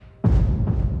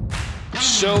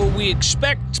So we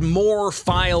expect more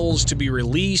files to be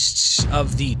released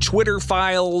of the Twitter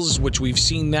files, which we've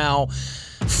seen now.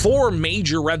 4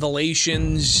 major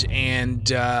revelations and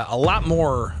a lot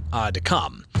more to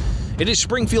come. It is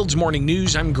Springfield's Morning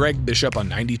News. I'm Greg Bishop on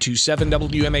 92.7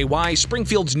 WMAY.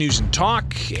 Springfield's News and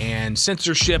Talk, and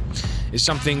censorship is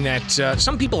something that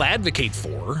some people advocate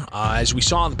for. As we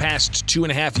saw in the past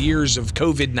 2.5 years of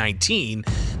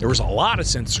COVID-19, there was a lot of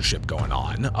censorship going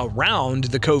on around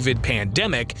the COVID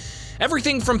pandemic.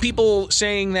 Everything from people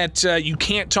saying that you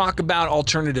can't talk about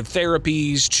alternative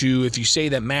therapies to if you say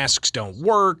that masks don't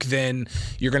work, then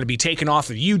you're going to be taken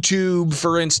off of YouTube,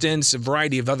 for instance, a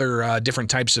variety of other different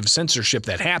types of censorship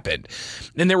that happened.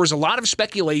 And there was a lot of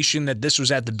speculation that this was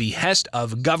at the behest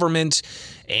of government.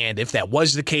 And if that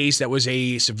was the case, that was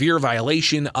a severe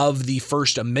violation of the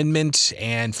First Amendment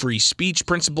and free speech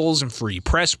principles and free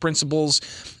press principles.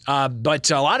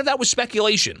 But a lot of that was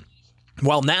speculation.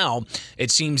 Well, now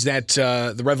it seems that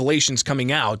the revelations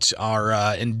coming out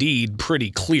are indeed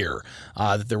pretty clear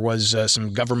that there was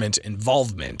some government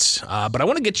involvement. But I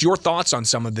want to get your thoughts on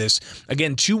some of this.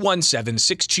 Again,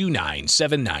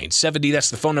 217-629-7970. That's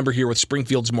the phone number here with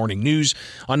Springfield's Morning News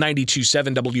on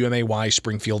 92.7 WMAY,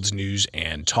 Springfield's News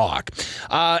and Talk.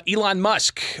 Elon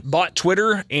Musk bought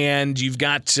Twitter, and you've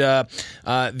got the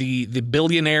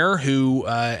billionaire who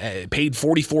paid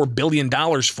 $44 billion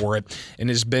for it and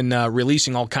has been releasing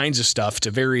all kinds of stuff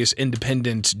to various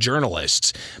independent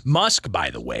journalists. Musk, by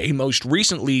the way, most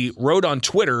recently wrote on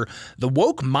Twitter, the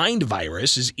woke mind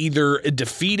virus is either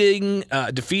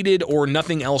defeated or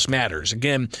nothing else matters.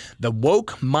 Again, the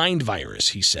woke mind virus,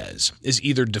 he says, is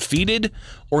either defeated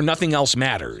or nothing else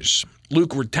matters.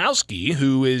 Luke Rudkowski,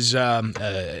 who is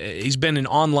he's been an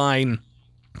online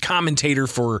commentator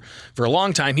for a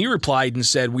long time, he replied and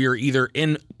said, we are either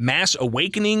in mass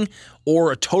awakening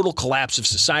or a total collapse of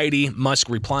society. Musk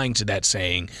replying to that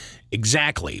saying,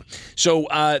 exactly. So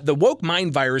the woke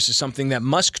mind virus is something that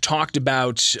Musk talked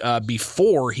about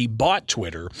before he bought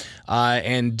Twitter,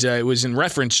 and it was in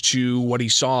reference to what he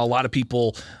saw a lot of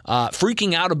people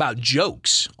freaking out about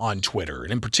jokes on Twitter.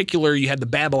 And in particular, you had the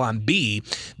Babylon Bee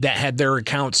that had their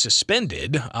account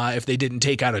suspended if they didn't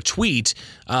take out a tweet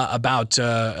about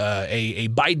a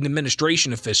Biden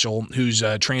administration official who's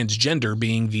transgender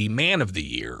being the man of the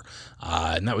year.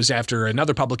 And that was after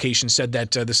another publication said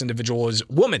that this individual is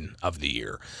woman of the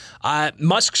year.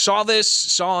 Musk saw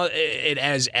it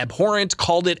as abhorrent,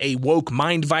 called it a woke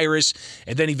mind virus,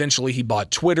 and then eventually he bought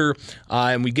Twitter.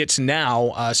 And we get to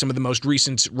now some of the most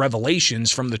recent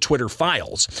revelations from the Twitter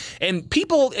files. And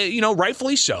people,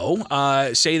 rightfully so,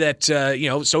 say that,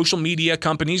 social media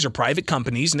companies are private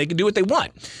companies and they can do what they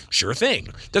want. Sure thing.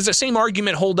 Does the same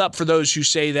argument hold up for those who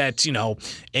say that,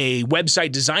 a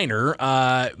website designer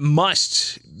must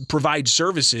provide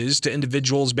services to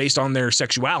individuals based on their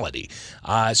sexuality?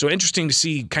 So interesting to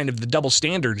see kind of the double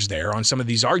standards there on some of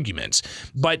these arguments.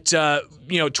 But,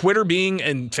 Twitter being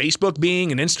and Facebook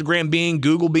being and Instagram being,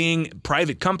 Google being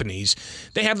private companies,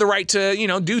 they have the right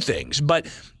to, do things. But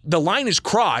the line is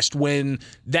crossed when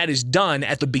that is done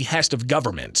at the behest of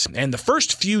government. And the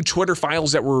first few Twitter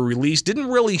files that were released didn't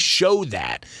really show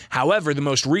that. However, the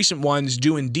most recent ones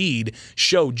do indeed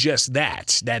show just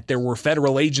that there were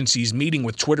federal agencies meeting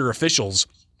with Twitter officials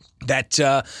that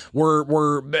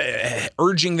were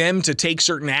urging them to take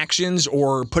certain actions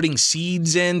or putting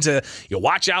seeds in to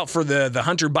watch out for the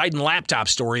Hunter Biden laptop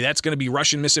story. That's going to be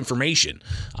Russian misinformation,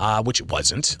 which it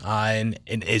wasn't and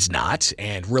is not,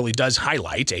 and really does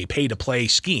highlight a pay-to-play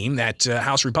scheme that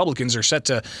House Republicans are set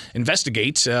to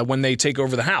investigate when they take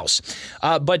over the House.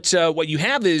 But what you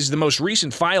have is the most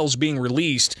recent files being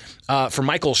released from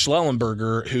Michael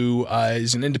Schellenberger, who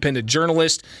is an independent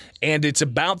journalist, and it's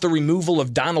about the removal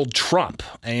of Donald Trump.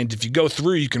 And if you go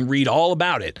through, you can read all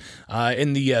about it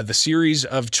in the series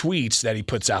of tweets that he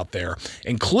puts out there,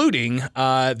 including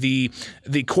the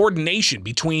coordination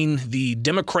between the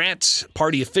Democrat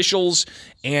Party officials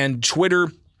and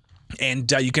Twitter.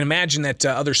 And you can imagine that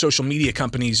other social media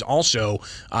companies also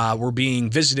were being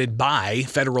visited by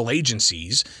federal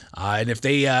agencies. And if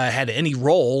they had any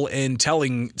role in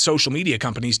telling social media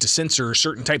companies to censor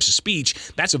certain types of speech,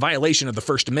 that's a violation of the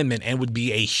First Amendment and would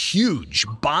be a huge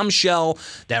bombshell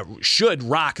that should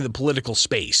rock the political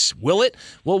space. Will it?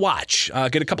 We'll watch.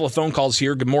 Get a couple of phone calls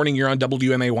here. Good morning. You're on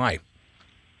WMAY.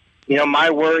 My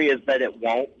worry is that it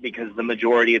won't, because the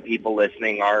majority of people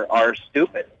listening are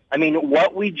stupid. I mean,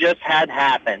 what we just had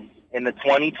happen in the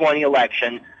 2020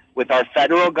 election with our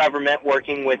federal government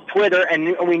working with Twitter,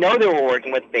 and we know they were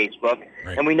working with Facebook,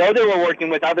 right. And we know they were working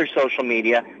with other social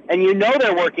media, and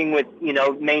they're working with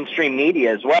mainstream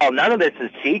media as well. None of this is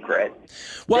secret.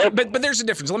 Well, but there's a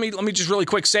difference. Let me just really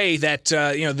quick say that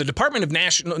the Department of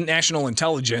National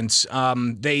Intelligence,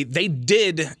 they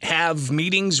did have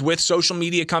meetings with social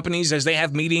media companies, as they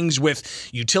have meetings with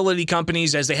utility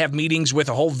companies, as they have meetings with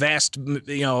a whole vast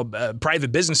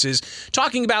private businesses,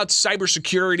 talking about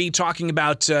cybersecurity, talking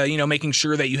about making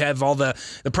sure that you have all the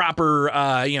proper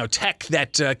tech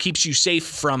that keeps you safe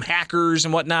from hackers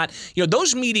and whatnot.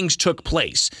 Those meetings took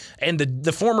place, and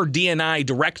the former DNI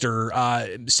director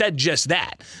said just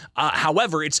that.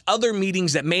 However, it's other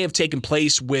meetings that may have taken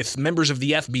place with members of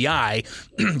the FBI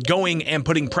going and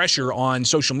putting pressure on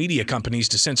social media companies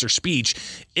to censor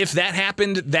speech. If that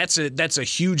happened, that's a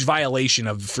huge violation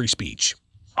of free speech.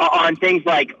 On things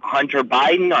like Hunter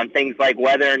Biden, on things like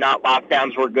whether or not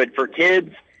lockdowns were good for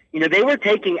kids, they were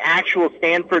taking actual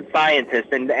Stanford scientists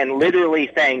and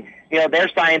literally saying, their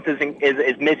science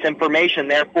is misinformation,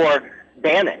 therefore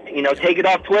ban it. Take it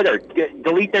off Twitter,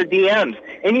 delete their DMs.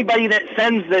 Anybody that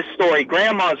sends this story,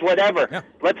 grandmas, whatever,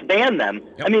 let's ban them.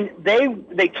 Yep. I mean,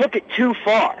 they took it too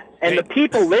far. And the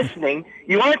people listening,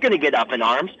 you aren't going to get up in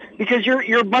arms because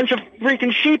you're a bunch of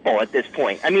freaking sheeple at this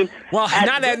point. I mean, well,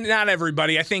 not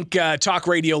everybody. I think talk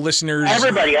radio listeners.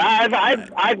 Everybody.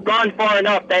 I've gone far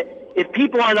enough that if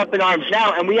people aren't up in arms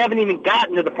now, and we haven't even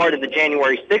gotten to the part of the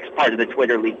January 6th part of the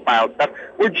Twitter leak file stuff,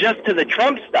 we're just to the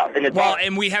Trump stuff.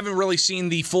 And we haven't really seen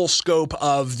the full scope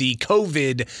of the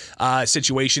COVID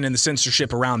situation and the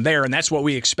censorship around there, and that's what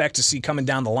we expect to see coming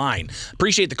down the line.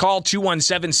 Appreciate the call,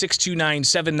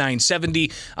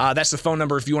 217-629-7970. That's the phone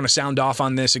number if you want to sound off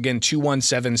on this. Again,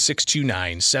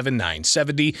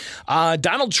 217-629-7970.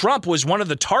 Donald Trump was one of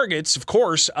the targets, of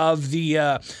course, of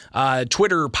the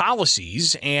Twitter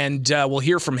policies, and we'll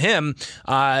hear from him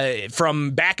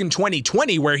from back in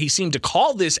 2020, where he seemed to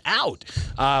call this out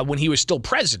when he was still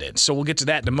president. So we'll get to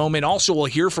that in a moment. Also, we'll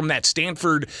hear from that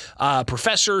Stanford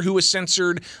professor who was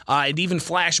censored, and even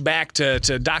flash back to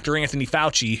Dr. Anthony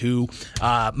Fauci, who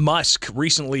Musk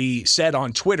recently said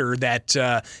on Twitter that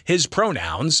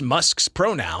Musk's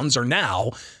pronouns, are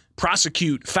now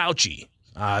prosecute Fauci.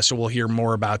 So we'll hear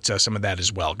more about some of that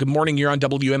as well. Good morning. You're on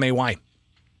WMAY.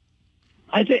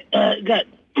 I think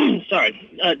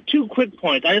two quick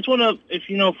points. I just want to, if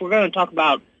we're going to talk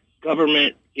about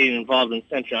government getting involved in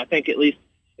censoring, I think at least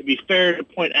it'd be fair to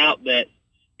point out that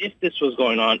if this was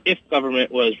going on, if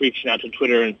government was reaching out to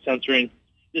Twitter and censoring,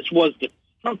 this was the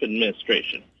Trump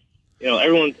administration.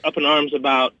 Everyone's up in arms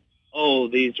about,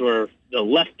 these were the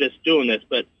leftists doing this,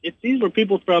 but if these were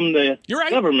people from the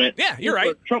government, you're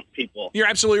right. Trump people. You're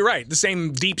absolutely right. The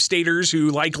same deep staters who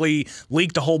likely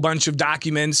leaked a whole bunch of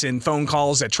documents and phone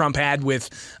calls that Trump had with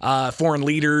foreign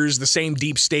leaders, the same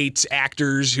deep state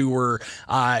actors who were,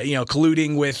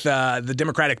 colluding with the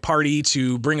Democratic Party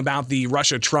to bring about the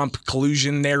Russia-Trump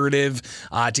collusion narrative,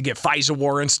 to get FISA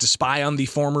warrants to spy on the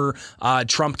former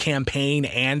Trump campaign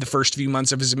and the first few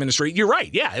months of his administration. You're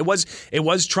right. Yeah, it was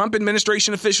Trump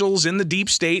administration officials in the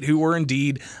deep state who were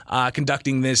indeed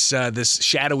conducting this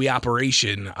shadowy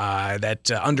operation that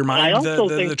undermined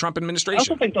the Trump administration. I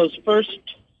also think those first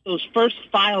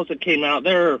files that came out,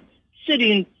 they're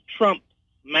sitting Trump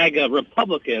MAGA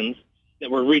Republicans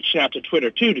that were reaching out to Twitter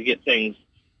too to get things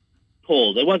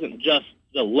pulled. It wasn't just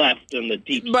the left and the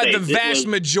deep state. But the vast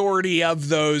majority of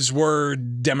those were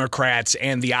Democrats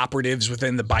and the operatives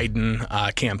within the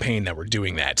Biden campaign that were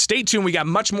doing that. Stay tuned. We got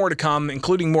much more to come,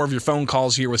 including more of your phone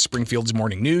calls here with Springfield's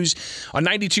Morning News on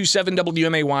 92.7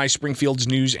 WMAY, Springfield's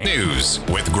News. News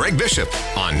with Greg Bishop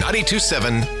on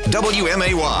 92.7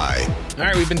 WMAY. All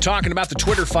right, we've been talking about the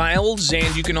Twitter files,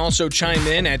 and you can also chime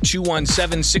in at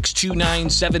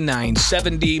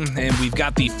 217-629-7970. And we've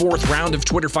got the fourth round of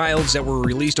Twitter files that were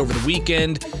released over the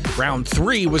weekend. Round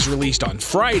 3 was released on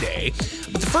Friday.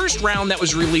 But the first round that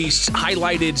was released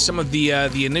highlighted some of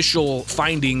the initial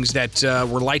findings that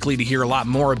we're likely to hear a lot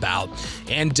more about.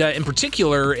 And in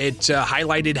particular, it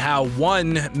highlighted how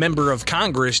one member of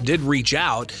Congress did reach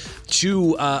out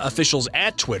to officials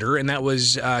at Twitter, and that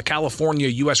was California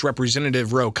U.S.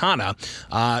 Representative Ro Khanna,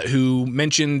 who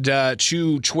mentioned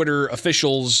to Twitter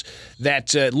officials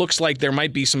that it looks like there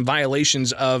might be some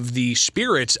violations of the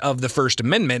spirit of the First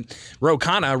Amendment. Ro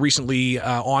Khanna recently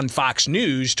on Fox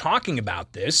News talking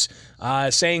about this,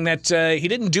 saying that he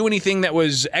didn't do anything that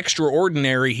was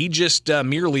extraordinary. He just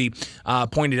merely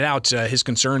pointed out his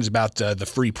concerns about the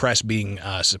free press being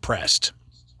suppressed.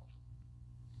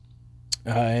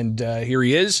 And here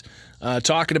he is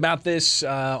talking about this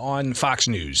on Fox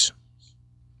News.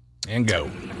 And go.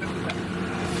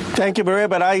 Thank you, Maria,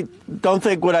 but I don't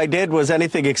think what I did was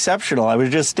anything exceptional. I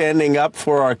was just standing up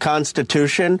for our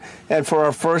Constitution and for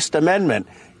our First Amendment.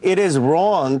 It is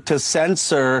wrong to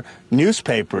censor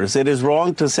newspapers. It is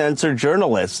wrong to censor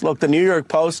journalists. Look, the New York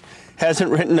Post hasn't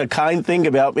written a kind thing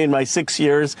about me in my 6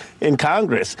 years in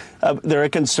Congress. They're a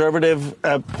conservative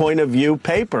point of view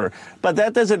paper. But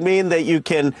that doesn't mean that you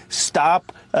can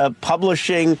stop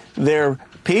publishing their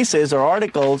pieces or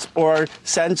articles or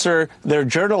censor their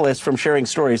journalists from sharing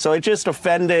stories. So it just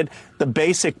offended the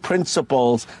basic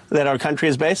principles that our country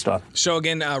is based on. So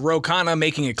again, Ro Khanna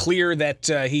making it clear that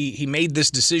he made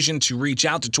this decision to reach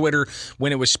out to Twitter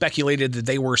when it was speculated that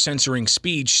they were censoring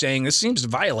speech, saying this seems to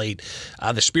violate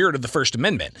the spirit of the First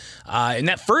Amendment. And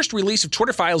that first release of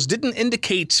Twitter files didn't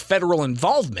indicate federal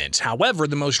involvement. However,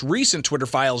 the most recent Twitter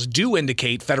files do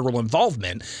indicate federal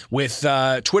involvement, with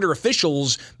Twitter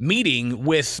officials meeting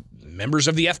with members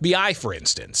of the FBI, for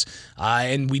instance.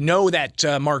 And we know that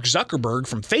Mark Zuckerberg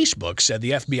from Facebook said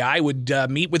the FBI would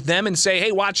meet with them and say,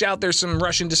 hey, watch out, there's some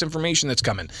Russian disinformation that's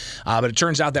coming. But it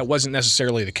turns out that wasn't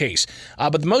necessarily the case.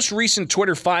 But the most recent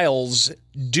Twitter files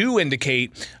do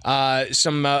indicate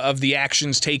some of the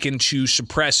actions taken to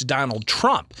suppress Donald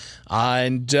Trump.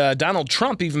 And Donald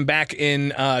Trump, even back in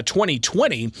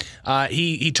 2020,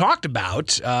 he talked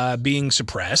about being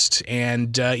suppressed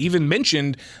and even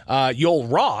mentioned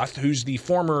Yoel Roth, who's the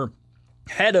former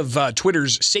head of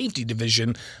Twitter's safety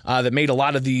division that made a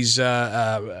lot of these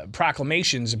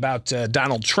proclamations about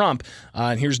Donald Trump.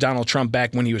 And here's Donald Trump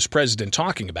back when he was president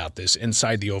talking about this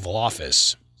inside the Oval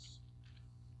Office.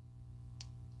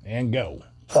 And go.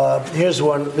 Here's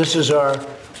one. This is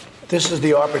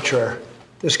the arbiter.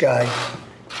 This guy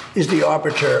is the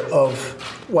arbiter of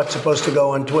what's supposed to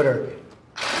go on Twitter.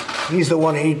 He's the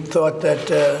one he thought,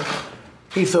 and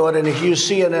he used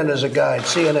CNN as a guide.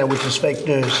 CNN, which is fake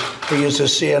news. He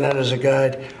uses CNN as a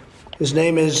guide. His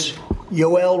name is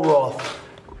Yoel Roth,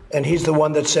 and he's the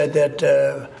one that said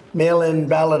that mail-in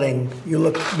balloting, you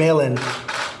look mail-in.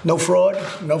 No fraud?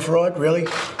 No fraud? Really?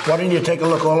 Why don't you take a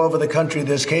look all over the country?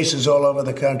 There's cases all over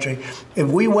the country. If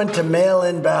we went to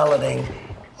mail-in balloting,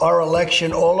 our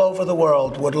election all over the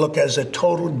world would look as a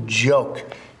total joke.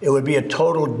 It would be a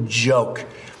total joke.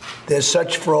 There's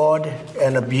such fraud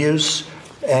and abuse.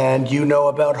 And you know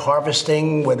about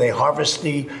harvesting, where they harvest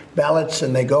the ballots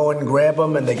and they go and grab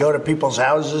them and they go to people's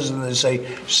houses and they say,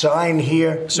 sign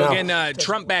here. So again,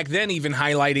 Trump back then even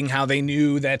highlighting how they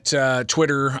knew that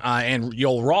Twitter and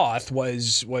Yoel Roth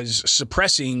was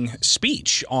suppressing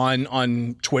speech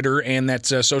on Twitter and that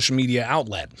social media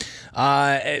outlet.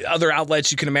 Other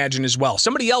outlets you can imagine as well.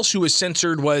 Somebody else who was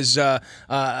censored was a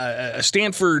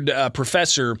Stanford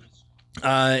professor.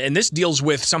 And this deals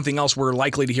with something else we're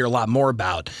likely to hear a lot more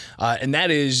about, and that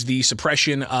is the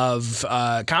suppression of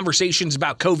conversations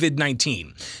about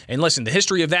COVID-19. And listen, the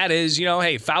history of that is,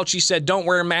 hey, Fauci said don't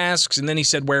wear masks, and then he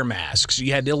said wear masks.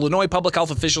 You had Illinois public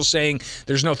health officials saying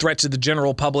there's no threat to the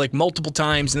general public multiple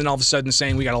times, and then all of a sudden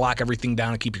saying we got to lock everything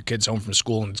down and keep your kids home from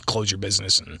school and close your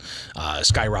business and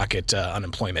skyrocket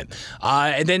unemployment.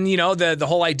 And then, the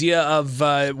whole idea of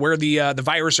where the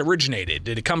virus originated.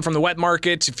 Did it come from the wet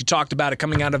markets? If you talked about it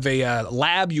coming out of a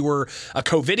lab, you were a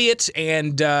COVIDiot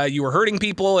and you were hurting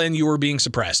people and you were being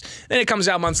suppressed. Then it comes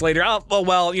out months later, the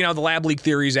lab leak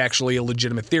theory is actually a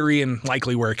legitimate theory and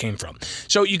likely where it came from.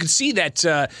 So you can see that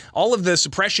all of the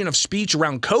suppression of speech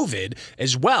around COVID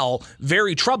as well,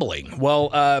 very troubling. Well,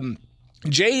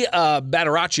 Jay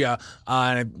Bhattacharya,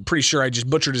 I'm pretty sure I just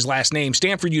butchered his last name,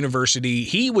 Stanford University,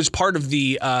 he was part of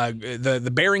the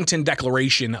Barrington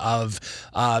Declaration of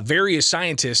various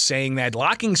scientists saying that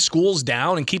locking schools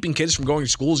down and keeping kids from going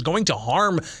to school is going to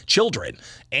harm children.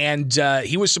 And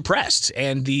he was suppressed,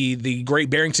 and the Great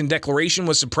Barrington Declaration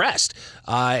was suppressed,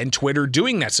 and Twitter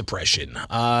doing that suppression.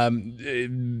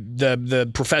 The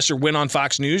professor went on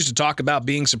Fox News to talk about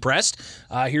being suppressed.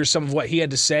 Here's some of what he had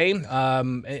to say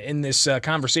in this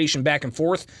conversation back and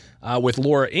forth with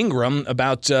Laura Ingraham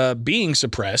about being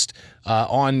suppressed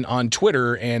on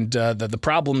Twitter and the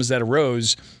problems that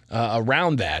arose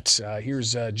around that.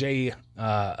 Here's Jay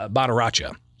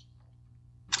Bhattacharya.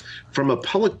 From a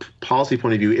public policy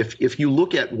point of view, if you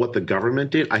look at what the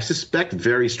government did, I suspect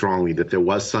very strongly that there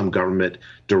was some government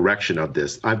direction of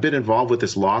this. I've been involved with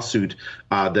this lawsuit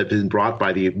that's been brought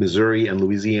by the Missouri and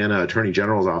Louisiana Attorney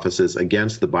General's offices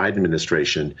against the Biden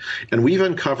administration, and we've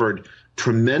uncovered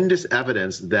tremendous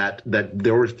evidence that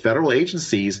there were federal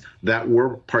agencies that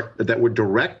were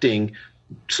directing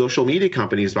social media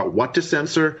companies about what to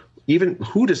censor, even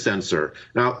who to censor.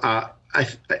 Now,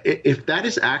 if that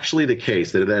is actually the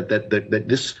case, that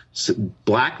this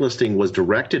blacklisting was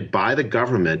directed by the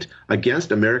government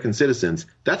against American citizens,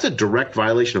 that's a direct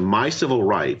violation of my civil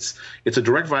rights. It's a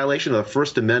direct violation of the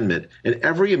First Amendment, and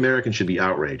every American should be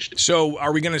outraged. So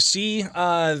are we going to see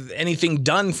anything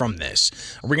done from this?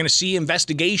 Are we going to see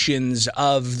investigations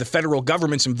of the federal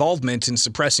government's involvement in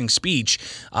suppressing speech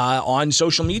on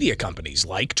social media companies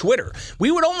like Twitter?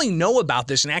 We would only know about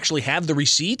this and actually have the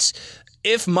receipts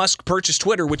if Musk purchased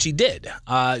Twitter, which he did.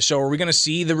 So are we going to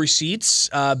see the receipts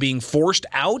being forced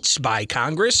out by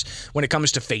Congress when it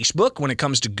comes to Facebook, when it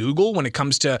comes to Google, when it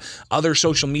comes to other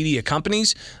social media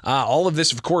companies? All of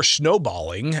this, of course,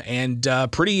 snowballing and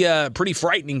pretty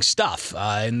frightening stuff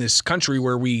in this country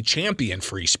where we champion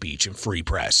free speech and free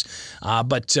press.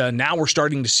 But now we're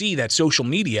starting to see that social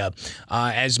media,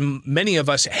 as many of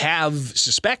us have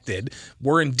suspected,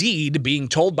 were indeed being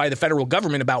told by the federal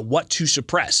government about what to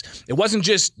suppress. It wasn't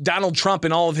just Donald Trump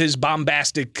and all of his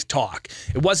bombastic talk.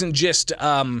 It wasn't just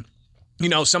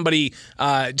somebody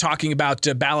talking about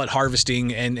ballot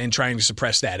harvesting and trying to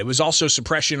suppress that. It was also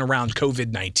suppression around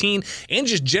COVID-19 and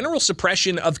just general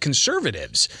suppression of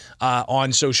conservatives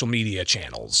on social media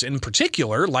channels, in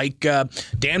particular, like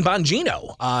Dan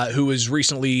Bongino, who was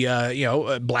recently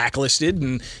blacklisted,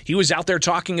 and he was out there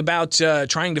talking about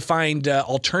trying to find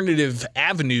alternative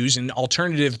avenues and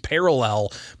alternative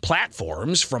parallel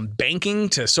platforms from banking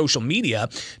to social media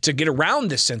to get around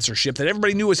this censorship that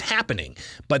everybody knew was happening.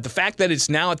 But the fact that it's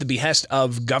now at the behest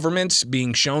of government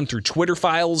being shown through Twitter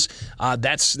files,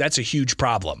 that's a huge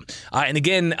problem. And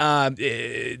again,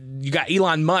 you got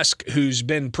Elon Musk, who's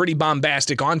been pretty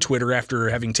bombastic on Twitter after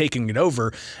having taken it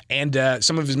over, and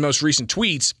some of his most recent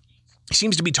tweets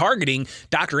seems to be targeting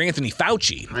Dr. Anthony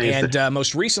Fauci. And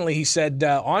most recently, he said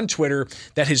on Twitter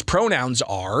that his pronouns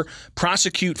are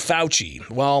prosecute Fauci.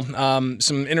 Well,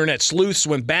 some internet sleuths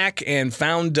went back and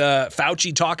found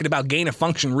Fauci talking about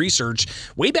gain-of-function research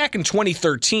way back in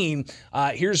 2013.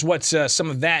 Here's what some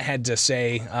of that had to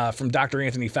say from Dr.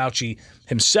 Anthony Fauci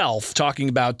himself, talking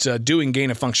about doing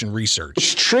gain-of-function research.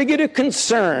 It's triggered a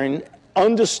concern,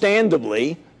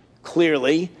 understandably,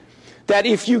 clearly, that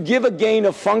if you give a gain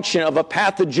of function of a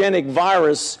pathogenic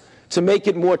virus to make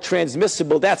it more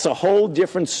transmissible, that's a whole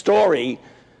different story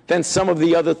than some of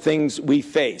the other things we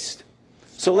faced.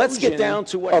 So let's get down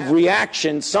to what of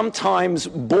reaction, sometimes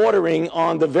bordering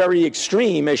on the very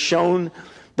extreme, as shown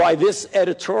by this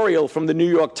editorial from the New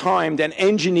York Times, an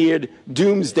engineered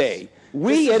doomsday.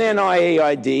 We at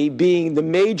NIAID, being the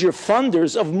major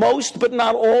funders of most but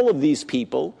not all of these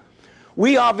people,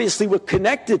 we obviously were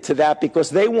connected to that because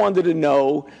they wanted to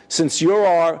know, since you're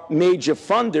our major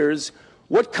funders,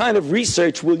 what kind of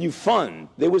research will you fund?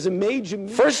 There was a major...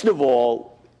 First of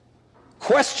all,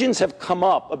 questions have come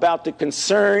up about the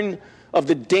concern of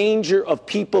the danger of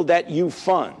people that you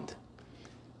fund.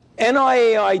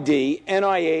 NIAID,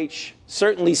 NIH,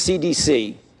 certainly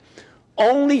CDC,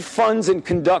 only funds and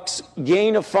conducts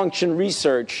gain-of-function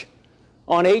research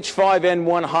on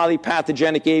H5N1 highly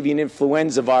pathogenic avian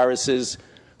influenza viruses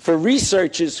for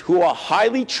researchers who are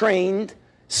highly trained,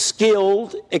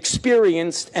 skilled,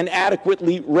 experienced, and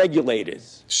adequately regulated.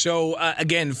 So,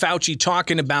 again, Fauci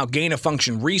talking about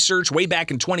gain-of-function research way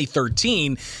back in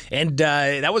 2013, and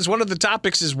that was one of the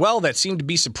topics as well that seemed to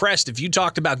be suppressed. If you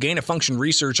talked about gain-of-function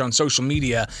research on social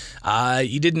media,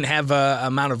 you didn't have an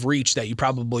amount of reach that you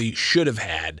probably should have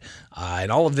had.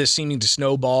 And all of this seeming to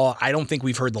snowball. I don't think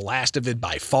we've heard the last of it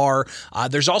by far.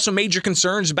 There's also major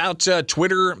concerns about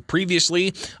Twitter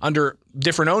previously under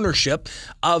different ownership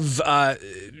of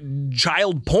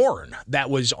child porn that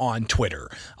was on Twitter.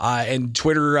 And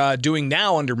Twitter doing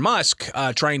now under Musk,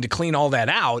 trying to clean all that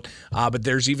out. But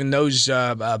there's even those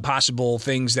possible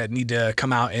things that need to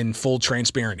come out in full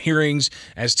transparent hearings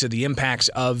as to the impacts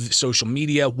of social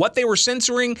media. What they were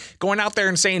censoring, going out there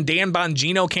and saying Dan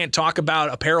Bongino can't talk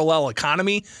about a parallel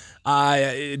economy.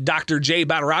 Dr. Jay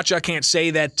Badaracha can't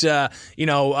say that,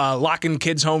 locking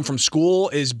kids home from school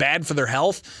is bad for their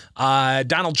health.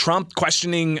 Donald Trump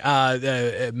questioning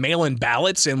mail-in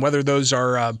ballots and whether those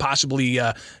are possibly,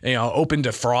 open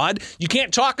to fraud. You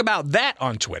can't talk about that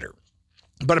on Twitter.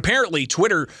 But apparently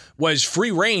Twitter was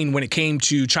free reign when it came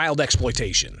to child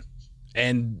exploitation.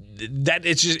 And that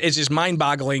it's just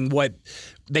mind-boggling what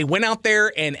they went out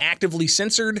there and actively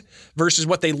censored versus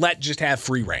what they let just have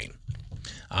free reign.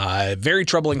 Very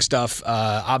troubling stuff.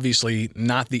 Obviously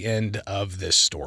not the end of this story.